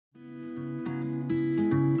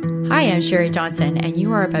Hi, I'm Sherry Johnson, and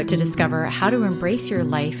you are about to discover how to embrace your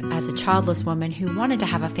life as a childless woman who wanted to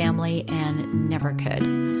have a family and never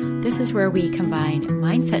could. This is where we combine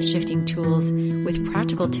mindset shifting tools with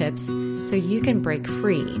practical tips so you can break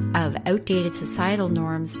free of outdated societal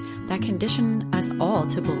norms that condition us all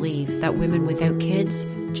to believe that women without kids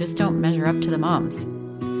just don't measure up to the moms.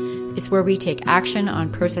 It's where we take action on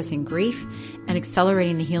processing grief and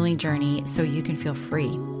accelerating the healing journey so you can feel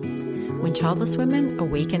free. When childless women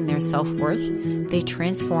awaken their self-worth, they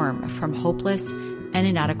transform from hopeless and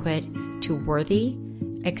inadequate to worthy,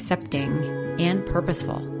 accepting, and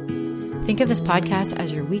purposeful. Think of this podcast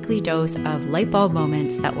as your weekly dose of light bulb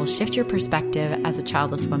moments that will shift your perspective as a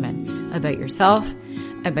childless woman about yourself,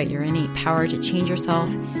 about your innate power to change yourself,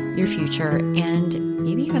 your future, and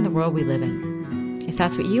maybe even the world we live in. If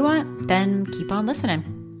that's what you want, then keep on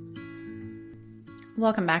listening.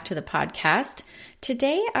 Welcome back to the podcast.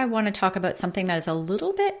 Today, I want to talk about something that is a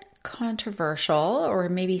little bit controversial, or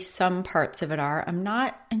maybe some parts of it are. I'm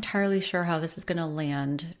not entirely sure how this is going to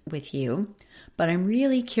land with you, but I'm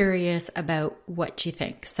really curious about what you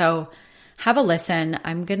think. So have a listen.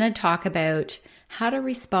 I'm going to talk about how to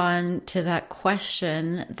respond to that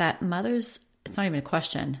question that mothers, it's not even a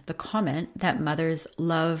question, the comment that mothers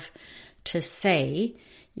love to say,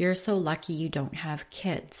 "You're so lucky you don't have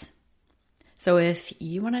kids." So if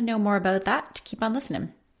you want to know more about that, keep on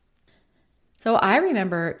listening. So I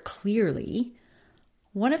remember clearly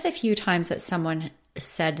one of the few times that someone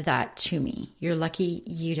said that to me, "You're lucky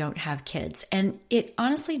you don't have kids." And it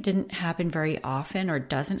honestly didn't happen very often, or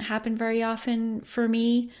doesn't happen very often for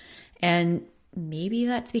me. And maybe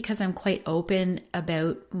that's because I'm quite open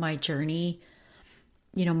about my journey.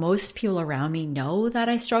 You know, most people around me know that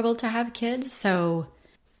I struggled to have kids, so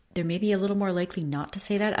they're maybe a little more likely not to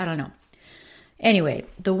say that. I don't know. Anyway,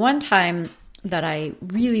 the one time that I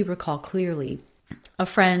really recall clearly, a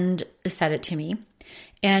friend said it to me,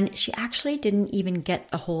 and she actually didn't even get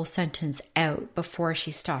the whole sentence out before she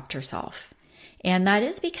stopped herself. And that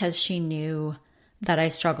is because she knew that I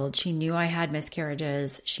struggled. She knew I had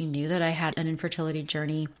miscarriages. She knew that I had an infertility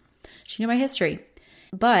journey. She knew my history.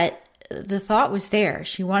 But the thought was there.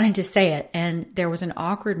 She wanted to say it. And there was an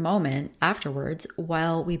awkward moment afterwards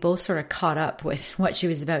while we both sort of caught up with what she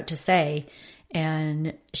was about to say.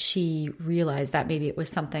 And she realized that maybe it was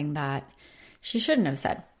something that she shouldn't have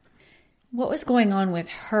said. What was going on with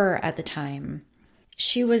her at the time?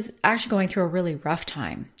 She was actually going through a really rough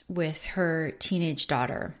time with her teenage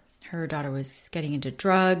daughter. Her daughter was getting into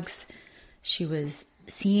drugs. She was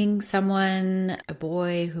seeing someone, a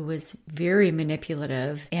boy who was very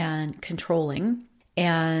manipulative and controlling.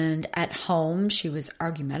 And at home, she was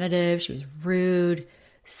argumentative. She was rude,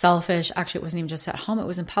 selfish. Actually, it wasn't even just at home. It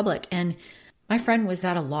was in public. And my friend was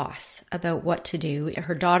at a loss about what to do.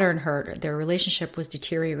 Her daughter and their relationship was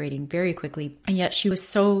deteriorating very quickly. And yet she was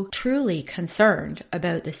so truly concerned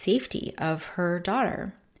about the safety of her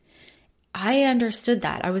daughter. I understood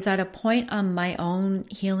that. I was at a point on my own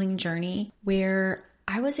healing journey where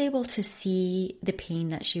I was able to see the pain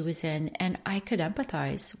that she was in, and I could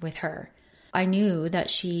empathize with her. I knew that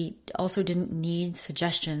she also didn't need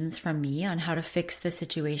suggestions from me on how to fix the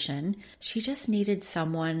situation. She just needed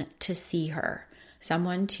someone to see her,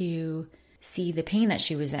 someone to see the pain that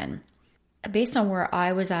she was in. Based on where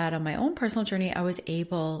I was at on my own personal journey, I was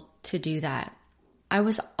able to do that. I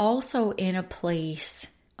was also in a place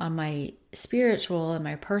on my spiritual and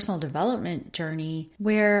my personal development journey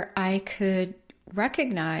where I could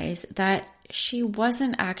recognize that she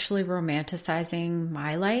wasn't actually romanticizing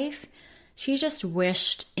my life. She just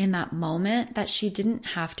wished in that moment that she didn't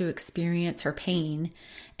have to experience her pain,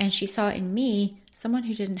 and she saw in me someone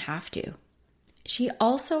who didn't have to. She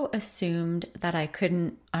also assumed that I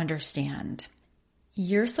couldn't understand.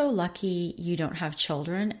 "You're so lucky you don't have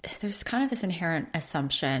children." There's kind of this inherent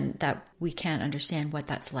assumption that we can't understand what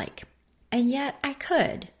that's like. And yet I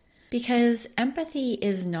could, because empathy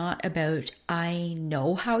is not about "I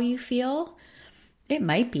know how you feel." It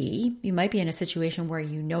might be. You might be in a situation where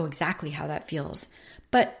you know exactly how that feels.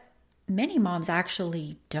 But many moms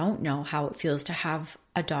actually don't know how it feels to have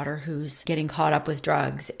a daughter who's getting caught up with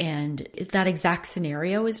drugs. And that exact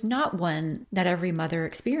scenario is not one that every mother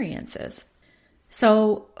experiences.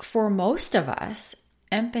 So for most of us,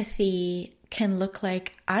 empathy can look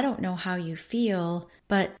like, "I don't know how you feel,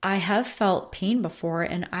 but I have felt pain before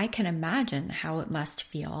and I can imagine how it must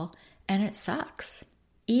feel, and it sucks."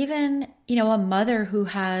 Even, a mother who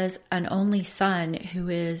has an only son who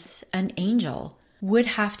is an angel would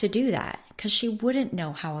have to do that because she wouldn't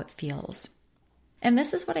know how it feels. And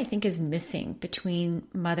this is what I think is missing between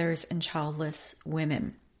mothers and childless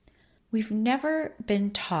women. We've never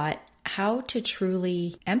been taught how to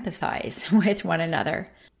truly empathize with one another.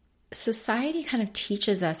 Society kind of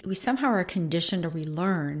teaches us, we somehow are conditioned or we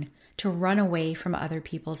learn to run away from other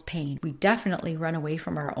people's pain. We definitely run away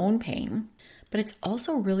from our own pain, but it's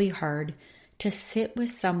also really hard to sit with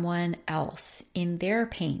someone else in their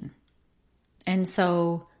pain. And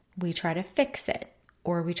so we try to fix it,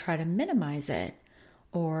 or we try to minimize it,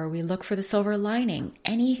 or we look for the silver lining,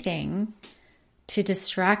 anything to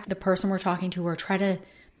distract the person we're talking to or try to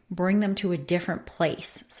bring them to a different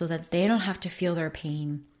place so that they don't have to feel their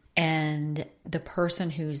pain and the person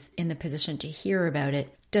who's in the position to hear about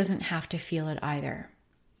it doesn't have to feel it either.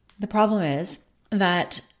 The problem is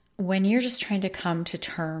that when you're just trying to come to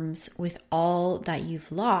terms with all that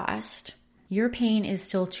you've lost, your pain is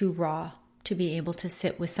still too raw to be able to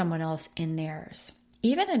sit with someone else in theirs.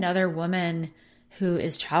 Even another woman who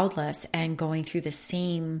is childless and going through the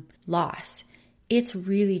same loss, it's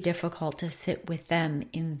really difficult to sit with them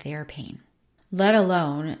in their pain, let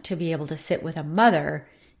alone to be able to sit with a mother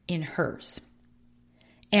in hers.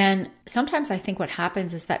 And sometimes I think what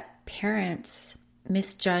happens is that parents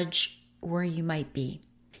misjudge where you might be.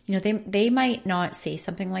 You know, they might not say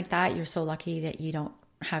something like that. You're so lucky that you don't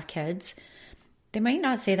have kids. They might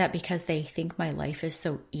not say that because they think my life is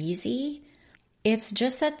so easy. It's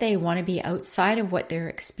just that they want to be outside of what they're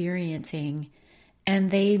experiencing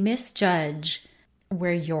and they misjudge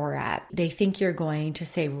where you're at. They think you're going to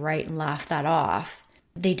say right and laugh that off.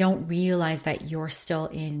 They don't realize that you're still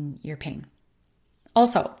in your pain.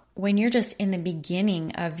 Also, when you're just in the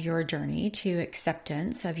beginning of your journey to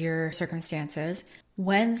acceptance of your circumstances,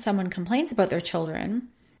 when someone complains about their children,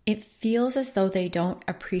 it feels as though they don't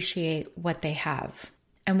appreciate what they have.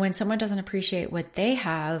 And when someone doesn't appreciate what they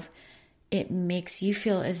have, it makes you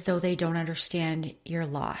feel as though they don't understand your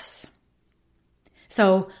loss.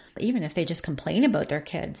 So even if they just complain about their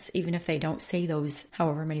kids, even if they don't say those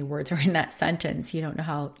however many words are in that sentence, you don't know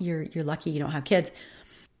how you're lucky you don't have kids.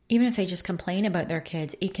 Even if they just complain about their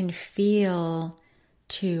kids, it can feel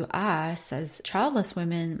to us as childless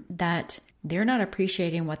women that they're not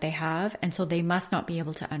appreciating what they have, and so they must not be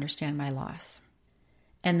able to understand my loss.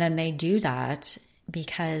 And then they do that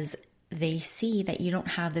because they see that you don't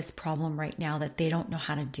have this problem right now that they don't know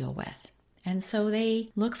how to deal with. And so they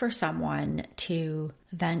look for someone to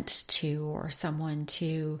vent to or someone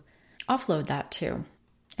to offload that to.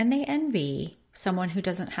 And they envy someone who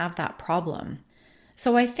doesn't have that problem.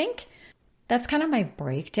 So I think that's kind of my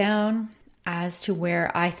breakdown as to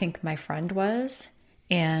where I think my friend was.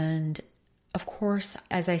 And of course,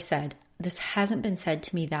 as I said, this hasn't been said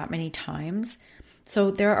to me that many times. So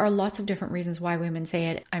there are lots of different reasons why women say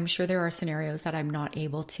it. I'm sure there are scenarios that I'm not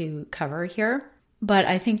able to cover here, but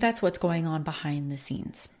I think that's what's going on behind the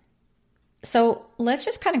scenes. So let's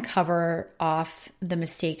just kind of cover off the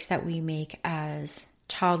mistakes that we make as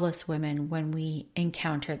childless women when we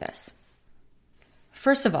encounter this.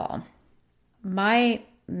 First of all, my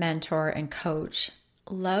mentor and coach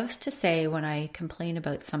loves to say when I complain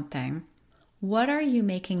about something, what are you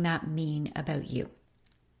making that mean about you?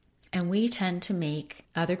 And we tend to make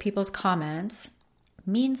other people's comments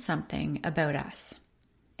mean something about us.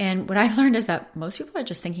 And what I've learned is that most people are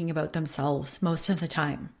just thinking about themselves most of the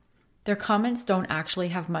time. Their comments don't actually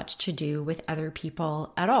have much to do with other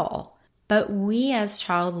people at all. But we as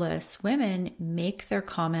childless women make their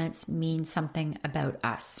comments mean something about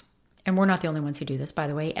us. And we're not the only ones who do this, by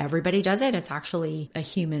the way. Everybody does it. It's actually a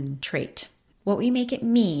human trait. What we make it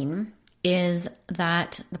mean is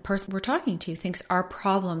that the person we're talking to thinks our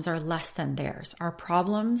problems are less than theirs. Our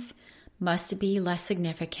problems must be less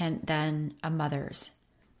significant than a mother's.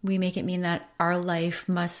 We make it mean that our life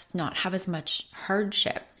must not have as much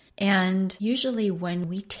hardship. And usually when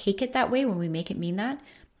we take it that way, when we make it mean that,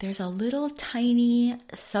 there's a little tiny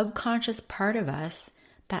subconscious part of us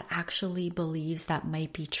that actually believes that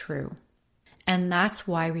might be true. And that's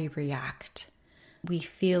why we react. We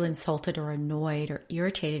feel insulted or annoyed or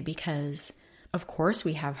irritated because, of course,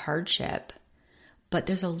 we have hardship, but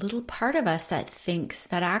there's a little part of us that thinks,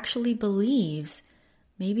 that actually believes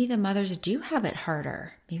maybe the mothers do have it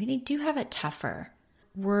harder. Maybe they do have it tougher.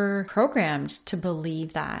 We're programmed to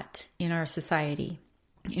believe that in our society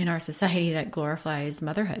that glorifies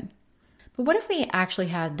motherhood. But what if we actually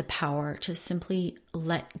had the power to simply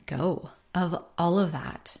let go of all of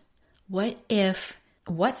that? What if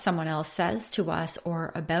what someone else says to us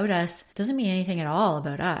or about us doesn't mean anything at all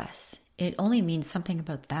about us? It only means something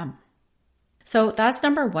about them. So that's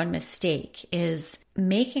number one mistake, is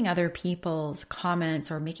making other people's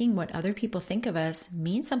comments or making what other people think of us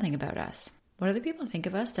mean something about us. What other people think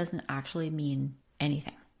of us doesn't actually mean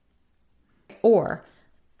anything. Or,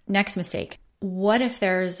 next mistake, what if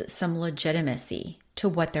there's some legitimacy to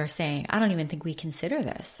what they're saying. I don't even think we consider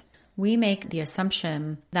this. We make the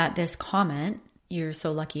assumption that this comment, "You're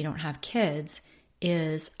so lucky you don't have kids,"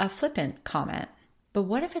 is a flippant comment. But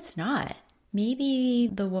what if it's not? Maybe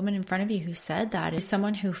the woman in front of you who said that is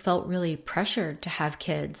someone who felt really pressured to have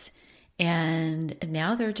kids. And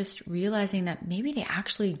now they're just realizing that maybe they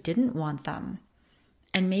actually didn't want them.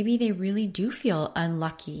 And maybe they really do feel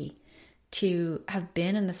unlucky to have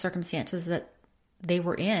been in the circumstances that they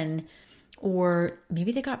were in. Or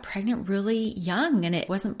maybe they got pregnant really young and it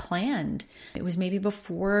wasn't planned. It was maybe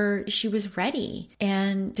before she was ready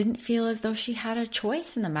and didn't feel as though she had a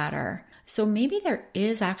choice in the matter. So maybe there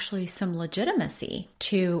is actually some legitimacy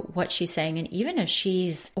to what she's saying. And even if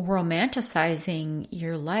she's romanticizing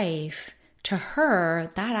your life, to her,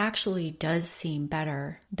 that actually does seem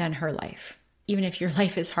better than her life, even if your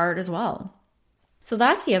life is hard as well. So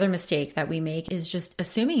that's the other mistake that we make, is just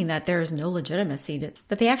assuming that there is no legitimacy,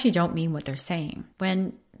 that they actually don't mean what they're saying,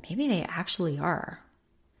 when maybe they actually are.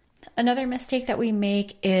 Another mistake that we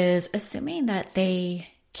make is assuming that they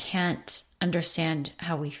can't understand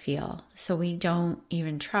how we feel, so we don't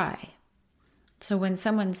even try. So when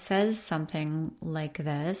someone says something like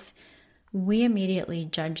this, we immediately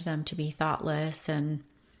judge them to be thoughtless and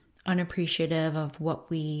unappreciative of what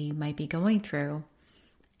we might be going through.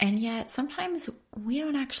 And yet sometimes we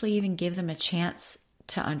don't actually even give them a chance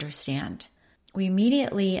to understand. We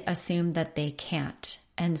immediately assume that they can't.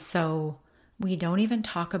 And so we don't even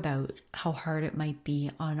talk about how hard it might be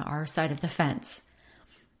on our side of the fence.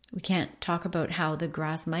 We can't talk about how the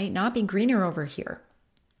grass might not be greener over here.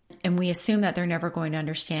 And we assume that they're never going to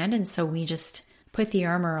understand. And so we just put the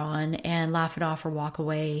armor on and laugh it off or walk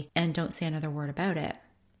away and don't say another word about it.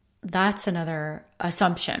 That's another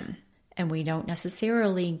assumption. And we don't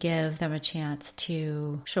necessarily give them a chance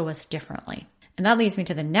to show us differently. And that leads me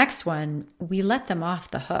to the next one. We let them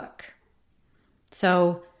off the hook.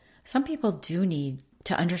 So some people do need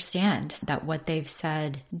to understand that what they've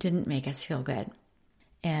said didn't make us feel good.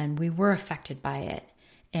 And we were affected by it.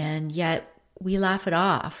 And yet we laugh it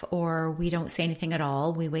off, or we don't say anything at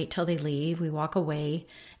all. We wait till they leave, we walk away,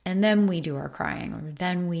 and then we do our crying, or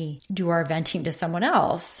then we do our venting to someone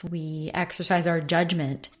else. We exercise our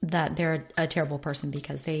judgment that they're a terrible person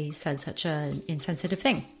because they said such an insensitive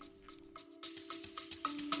thing.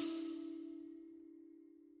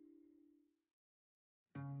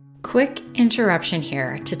 Quick interruption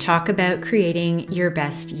here to talk about creating your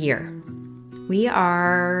best year. We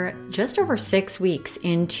are just over 6 weeks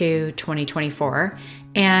into 2024,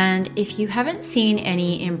 and if you haven't seen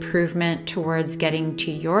any improvement towards getting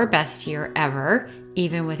to your best year ever,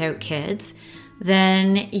 even without kids,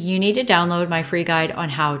 then you need to download my free guide on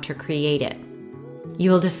how to create it.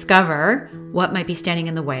 You will discover what might be standing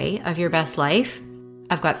in the way of your best life.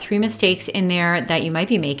 I've got 3 mistakes in there that you might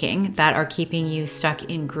be making that are keeping you stuck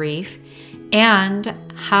in grief, and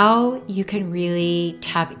how you can really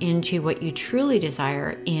tap into what you truly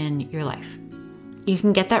desire in your life. You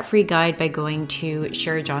can get that free guide by going to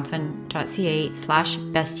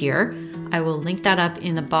sherryjohnson.ca/bestyear. I will link that up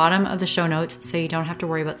in the bottom of the show notes so you don't have to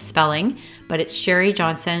worry about the spelling, but it's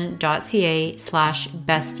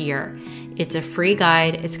sherryjohnson.ca/bestyear. It's a free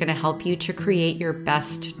guide. It's going to help you to create your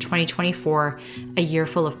best 2024, a year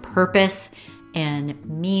full of purpose and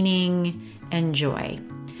meaning and joy.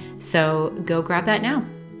 So go grab that now.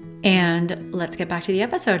 And let's get back to the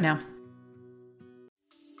episode now.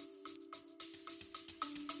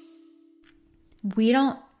 We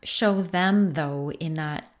don't show them, though, in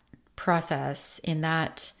that process, in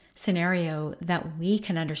that scenario, that we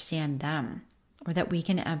can understand them or that we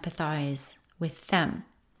can empathize with them.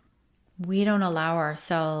 We don't allow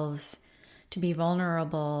ourselves to be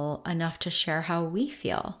vulnerable enough to share how we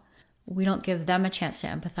feel. We don't give them a chance to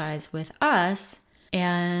empathize with us,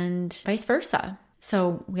 and vice versa.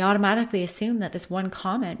 So we automatically assume that this one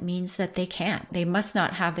comment means that they can't. They must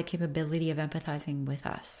not have the capability of empathizing with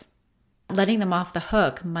us. Letting them off the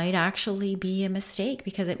hook might actually be a mistake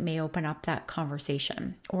because it may open up that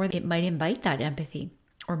conversation, or it might invite that empathy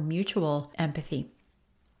or mutual empathy.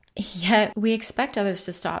 Yet we expect others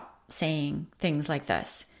to stop saying things like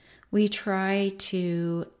this. We try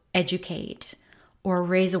to educate or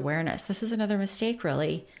raise awareness. This is another mistake,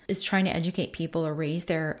 really, is trying to educate people or raise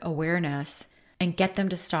their awareness and get them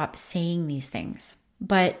to stop saying these things.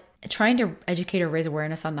 But trying to educate or raise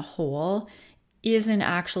awareness on the whole isn't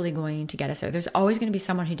actually going to get us there. There's always going to be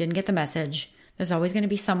someone who didn't get the message. There's always going to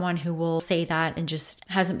be someone who will say that and just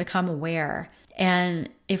hasn't become aware. And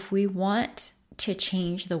if we want to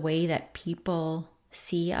change the way that people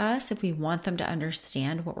see us, if we want them to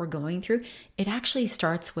understand what we're going through, it actually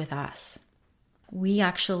starts with us. We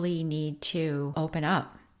actually need to open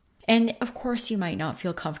up And of course, you might not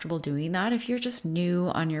feel comfortable doing that. If you're just new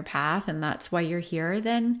on your path and that's why you're here,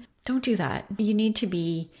 then don't do that. You need to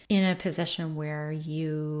be in a position where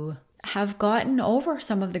you have gotten over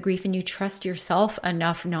some of the grief and you trust yourself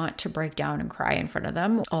enough not to break down and cry in front of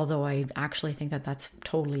them. Although I actually think that that's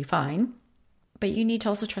totally fine. But you need to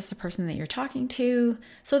also trust the person that you're talking to.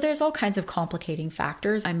 So there's all kinds of complicating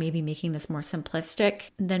factors. I may be making this more simplistic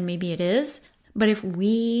than maybe it is. But if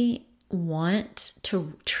we want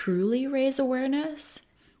to truly raise awareness,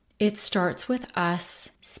 it starts with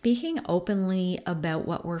us speaking openly about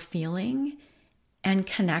what we're feeling and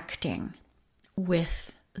connecting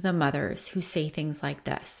with the mothers who say things like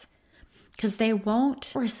this. Because they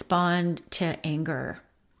won't respond to anger.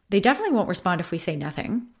 They definitely won't respond if we say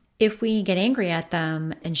nothing. If we get angry at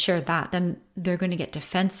them and share that, then they're going to get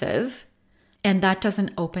defensive. And that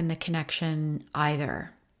doesn't open the connection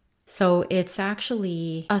either. So it's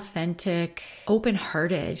actually authentic,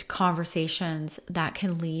 open-hearted conversations that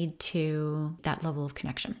can lead to that level of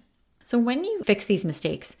connection. So when you fix these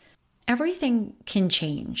mistakes, everything can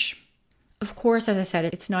change. Of course, as I said,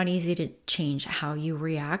 it's not easy to change how you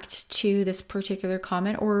react to this particular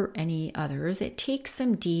comment or any others. It takes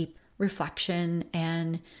some deep reflection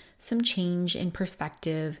and some change in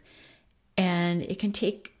perspective, and it can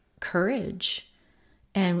take courage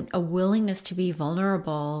and a willingness to be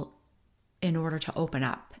vulnerable in order to open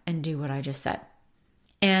up and do what I just said.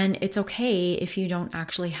 And it's okay if you don't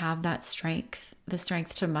actually have that strength, the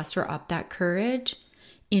strength to muster up that courage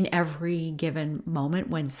in every given moment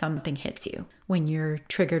when something hits you, when you're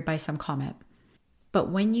triggered by some comment. But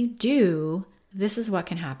when you do, this is what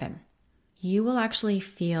can happen. You will actually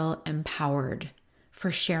feel empowered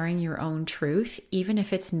for sharing your own truth, even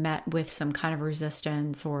if it's met with some kind of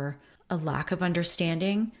resistance or a lack of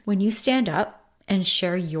understanding. When you stand up and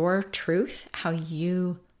share your truth, how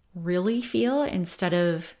you really feel, instead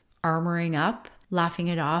of armoring up, laughing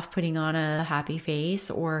it off, putting on a happy face,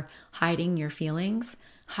 or hiding your feelings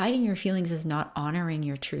is not honoring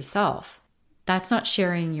your true self. That's not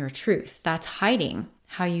sharing your truth. That's hiding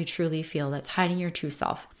how you truly feel. That's hiding your true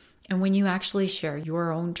self. And when you actually share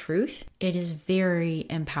your own truth, it is very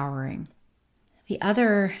empowering. The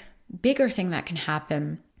other bigger thing that can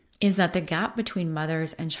happen is that the gap between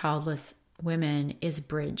mothers and childless women is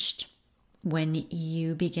bridged when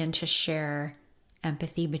you begin to share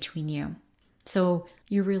empathy between you. So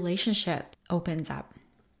your relationship opens up.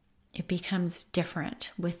 It becomes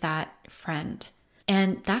different with that friend.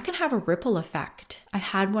 And that can have a ripple effect. I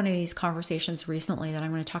had one of these conversations recently that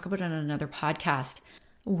I'm going to talk about on another podcast,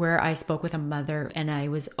 where I spoke with a mother and I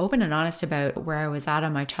was open and honest about where I was at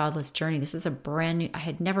on my childless journey. This is a brand new, I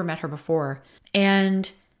had never met her before.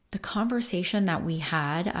 And the conversation that we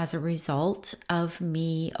had as a result of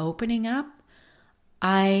me opening up,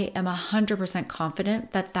 I am 100%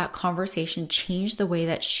 confident that that conversation changed the way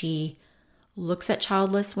that she looks at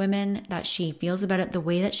childless women, that she feels about it, the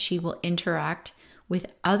way that she will interact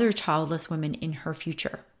with other childless women in her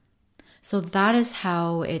future. So that is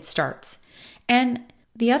how it starts. And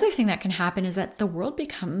the other thing that can happen is that the world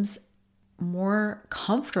becomes more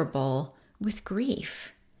comfortable with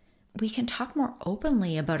grief. We can talk more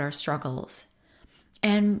openly about our struggles,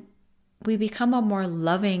 and we become a more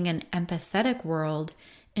loving and empathetic world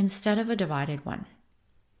instead of a divided one.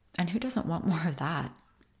 And who doesn't want more of that?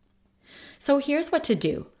 So here's what to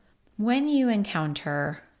do. When you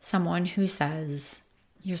encounter someone who says,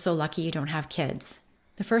 "You're so lucky you don't have kids,"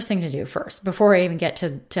 the first thing to do first, before I even get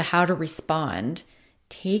to how to respond,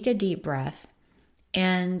 take a deep breath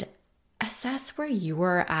and assess where you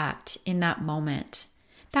are at in that moment.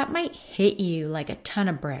 That might hit you like a ton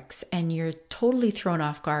of bricks and you're totally thrown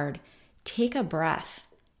off guard. Take a breath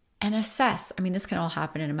and assess. I mean, this can all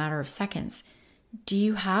happen in a matter of seconds. Do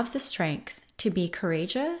you have the strength to be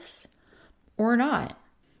courageous or not?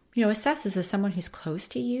 Assess, is this someone who's close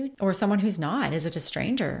to you or someone who's not? Is it a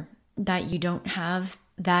stranger that you don't have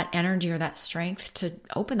that energy or that strength to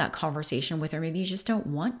open that conversation with, or maybe you just don't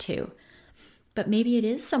want to? But maybe it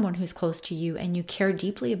is someone who's close to you and you care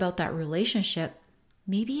deeply about that relationship.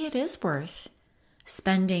 Maybe it is worth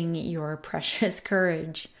spending your precious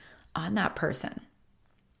courage on that person.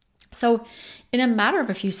 So in a matter of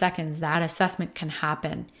a few seconds, that assessment can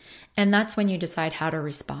happen. And that's when you decide how to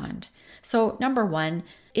respond. So number one,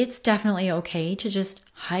 it's definitely okay to just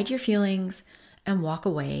hide your feelings and walk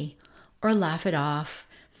away, or laugh it off,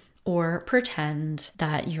 or pretend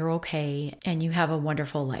that you're okay and you have a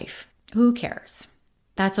wonderful life. Who cares?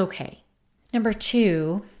 That's okay. Number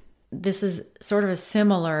two, this is sort of a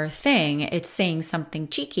similar thing. It's saying something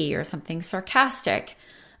cheeky or something sarcastic.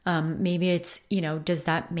 Maybe it's, does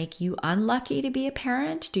that make you unlucky to be a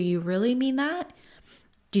parent? Do you really mean that?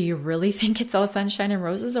 Do you really think it's all sunshine and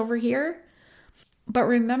roses over here? But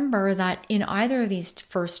remember that in either of these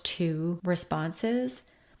first two responses,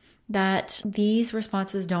 that these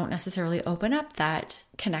responses don't necessarily open up that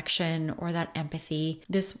connection or that empathy.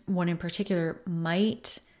 This one in particular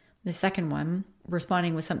might, the second one,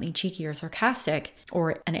 responding with something cheeky or sarcastic,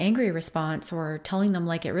 or an angry response, or telling them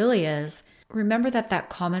like it really is, remember that that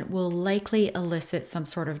comment will likely elicit some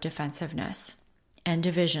sort of defensiveness and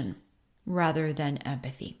division rather than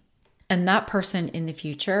empathy. And that person in the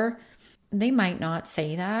future, they might not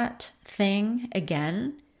say that thing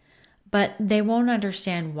again, but they won't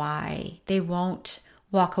understand why. They won't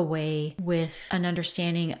walk away with an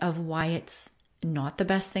understanding of why it's not the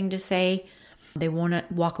best thing to say. They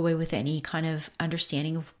won't walk away with any kind of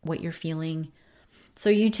understanding of what you're feeling. So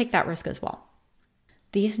you take that risk as well.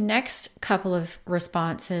 These next couple of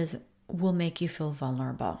responses will make you feel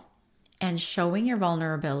vulnerable. And showing your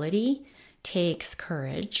vulnerability takes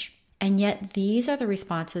courage. And yet these are the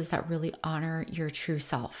responses that really honor your true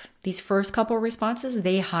self. These first couple of responses,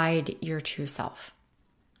 they hide your true self.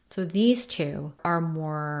 So these two are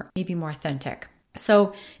maybe more authentic.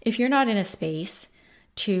 So if you're not in a space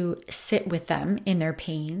to sit with them in their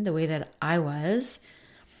pain the way that I was,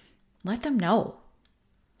 let them know.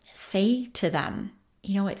 Say to them,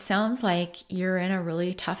 it sounds like you're in a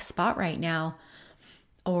really tough spot right now,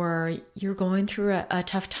 or you're going through a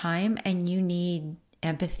tough time and you need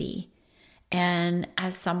empathy. And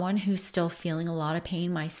as someone who's still feeling a lot of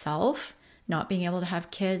pain myself, not being able to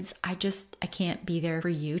have kids, I can't be there for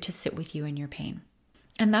you to sit with you in your pain.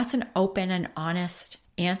 And that's an open and honest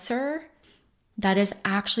answer that is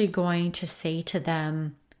actually going to say to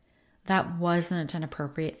them, that wasn't an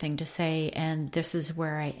appropriate thing to say, and this is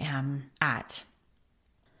where I am at.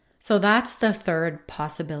 So that's the third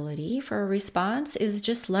possibility for a response, is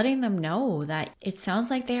just letting them know that it sounds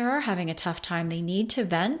like they are having a tough time. They need to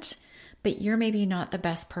vent, but you're maybe not the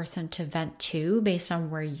best person to vent to based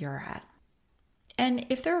on where you're at. And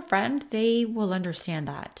if they're a friend, they will understand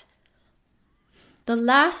that. The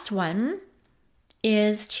last one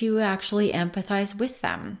is to actually empathize with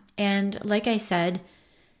them. And like I said,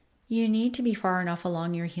 you need to be far enough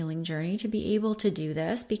along your healing journey to be able to do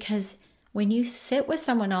this, because when you sit with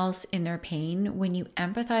someone else in their pain, when you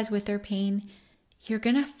empathize with their pain, you're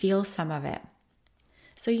going to feel some of it.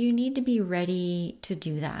 So you need to be ready to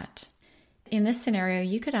do that. In this scenario,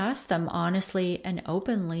 you could ask them honestly and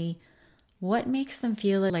openly, what makes them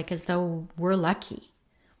feel like as though we're lucky?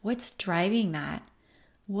 What's driving that?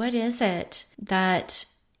 What is it that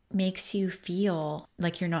makes you feel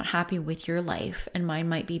like you're not happy with your life and mine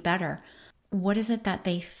might be better? What is it that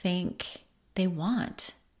they think they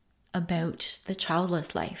want about the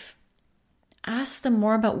childless life? Ask them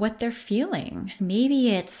more about what they're feeling.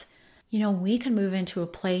 Maybe it's, we can move into a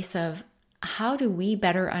place of, how do we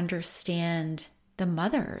better understand the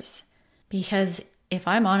mothers? Because if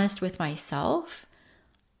I'm honest with myself,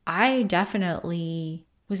 I definitely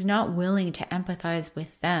was not willing to empathize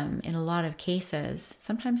with them in a lot of cases.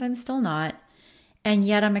 Sometimes I'm still not. And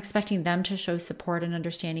yet I'm expecting them to show support and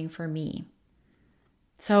understanding for me.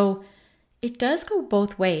 So it does go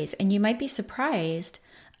both ways. And you might be surprised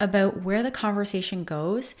about where the conversation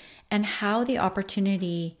goes and how the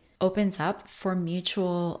opportunity opens up for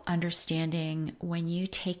mutual understanding when you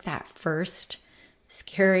take that first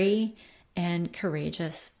scary and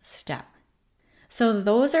courageous step. So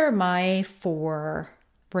those are my 4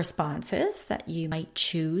 responses that you might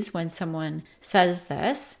choose when someone says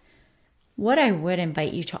this. What I would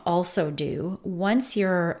invite you to also do once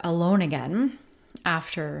you're alone again,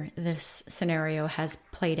 after this scenario has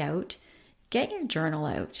played out, get your journal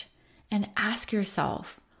out and ask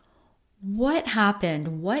yourself, what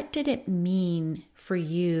happened? What did it mean for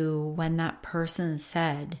you when that person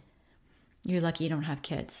said, you're lucky you don't have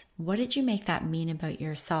kids? What did you make that mean about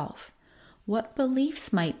yourself? What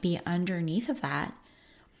beliefs might be underneath of that?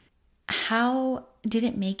 How did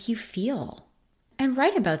it make you feel? And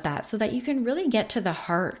write about that so that you can really get to the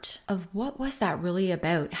heart of what was that really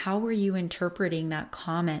about? How were you interpreting that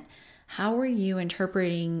comment? How were you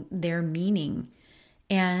interpreting their meaning?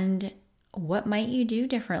 And what might you do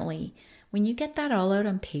differently? When you get that all out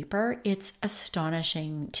on paper, it's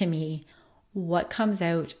astonishing to me what comes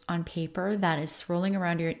out on paper that is swirling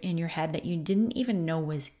around in your head that you didn't even know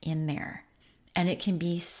was in there. And it can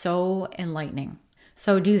be so enlightening.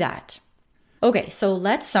 So do that. Okay, so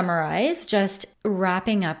let's summarize, just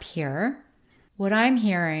wrapping up here. What I'm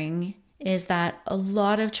hearing is that a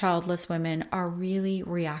lot of childless women are really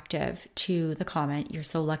reactive to the comment, you're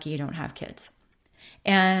so lucky you don't have kids.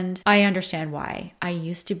 And I understand why. I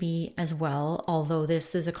used to be as well, although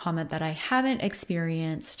this is a comment that I haven't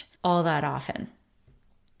experienced all that often.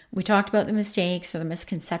 We talked about the mistakes or the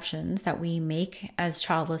misconceptions that we make as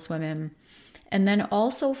childless women, and then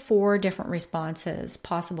also 4 different responses,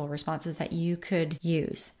 possible responses that you could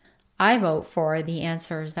use. I vote for the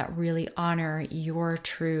answers that really honor your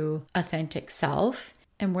true, authentic self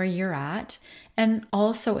and where you're at, and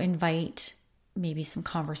also invite maybe some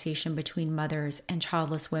conversation between mothers and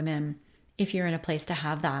childless women if you're in a place to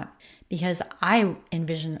have that. Because I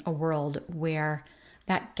envision a world where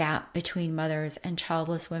that gap between mothers and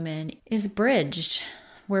childless women is bridged,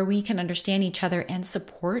 where we can understand each other and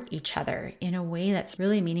support each other in a way that's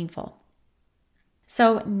really meaningful.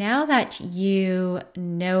 So now that you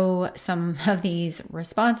know some of these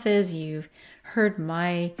responses, you've heard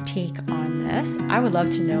my take on this, I would love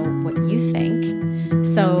to know what you think.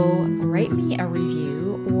 So write me a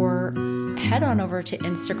review or head on over to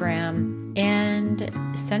Instagram and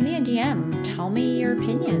send me a DM. Tell me your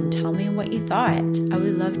opinion. Tell me what you thought. I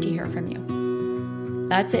would love to hear from you.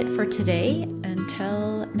 That's it for today.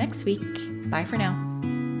 Until next week. Bye for now.